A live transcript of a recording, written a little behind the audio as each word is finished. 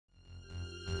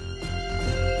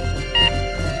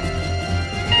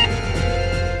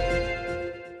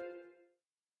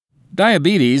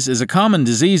Diabetes is a common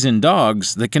disease in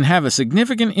dogs that can have a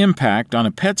significant impact on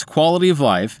a pet's quality of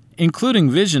life,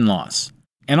 including vision loss.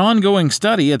 An ongoing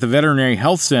study at the Veterinary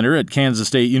Health Center at Kansas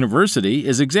State University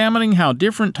is examining how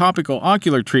different topical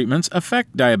ocular treatments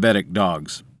affect diabetic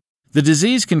dogs. The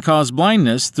disease can cause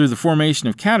blindness through the formation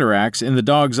of cataracts in the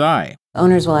dog's eye.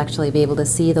 Owners will actually be able to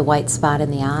see the white spot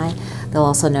in the eye. They'll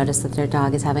also notice that their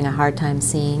dog is having a hard time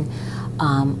seeing.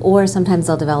 Or sometimes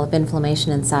they'll develop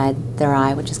inflammation inside their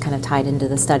eye, which is kind of tied into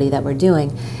the study that we're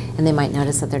doing, and they might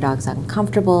notice that their dog's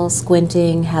uncomfortable,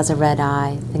 squinting, has a red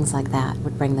eye, things like that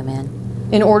would bring them in.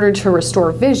 In order to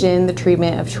restore vision, the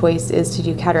treatment of choice is to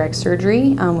do cataract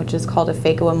surgery, which is called a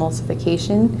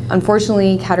phacoemulsification.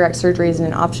 Unfortunately, cataract surgery isn't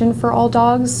an option for all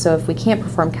dogs, so if we can't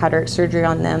perform cataract surgery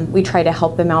on them, we try to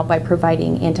help them out by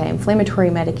providing anti-inflammatory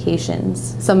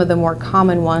medications. Some of the more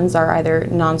common ones are either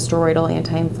non-steroidal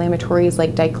anti-inflammatories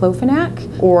like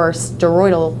diclofenac or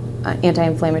steroidal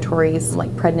anti-inflammatories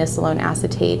like prednisolone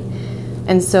acetate.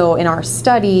 And so in our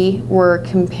study, we're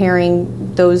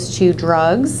comparing those two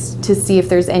drugs to see if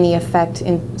there's any effect,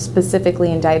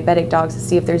 specifically in diabetic dogs, to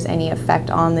see if there's any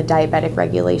effect on the diabetic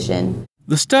regulation.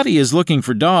 The study is looking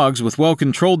for dogs with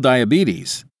well-controlled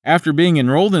diabetes. After being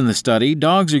enrolled in the study,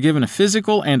 dogs are given a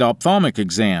physical and ophthalmic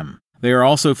exam. They are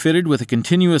also fitted with a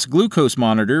continuous glucose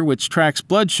monitor which tracks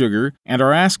blood sugar and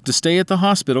are asked to stay at the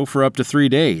hospital for up to 3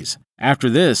 days. After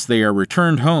this, they are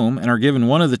returned home and are given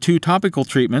one of the 2 topical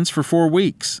treatments for 4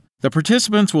 weeks. The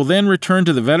participants will then return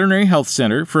to the Veterinary Health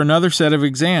Center for another set of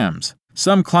exams.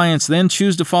 Some clients then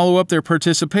choose to follow up their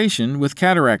participation with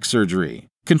cataract surgery.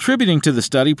 Contributing to the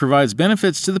study provides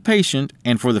benefits to the patient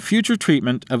and for the future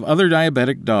treatment of other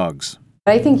diabetic dogs.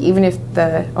 I think even if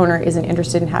the owner isn't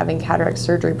interested in having cataract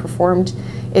surgery performed,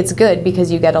 it's good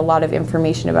because you get a lot of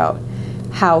information about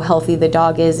how healthy the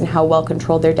dog is and how well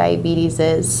controlled their diabetes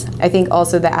is. I think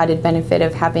also the added benefit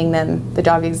of having the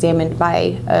dog examined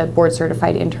by a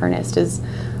board-certified internist is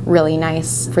really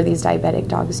nice for these diabetic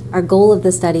dogs. Our goal of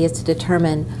the study is to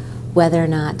determine whether or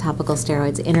not topical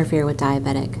steroids interfere with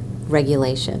diabetic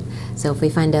regulation. So if we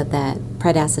find out that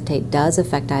predacetate does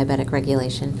affect diabetic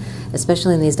regulation,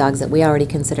 especially in these dogs that we already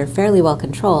consider fairly well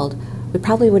controlled, we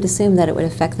probably would assume that it would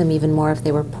affect them even more if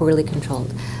they were poorly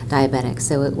controlled diabetics.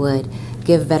 So it would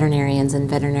give veterinarians and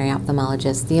veterinary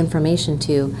ophthalmologists the information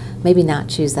to maybe not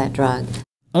choose that drug.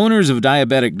 Owners of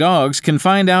diabetic dogs can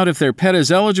find out if their pet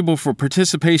is eligible for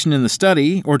participation in the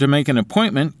study or to make an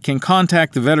appointment can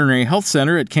contact the Veterinary Health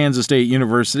Center at Kansas State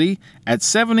University at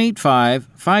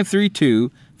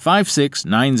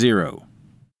 785-532-5690.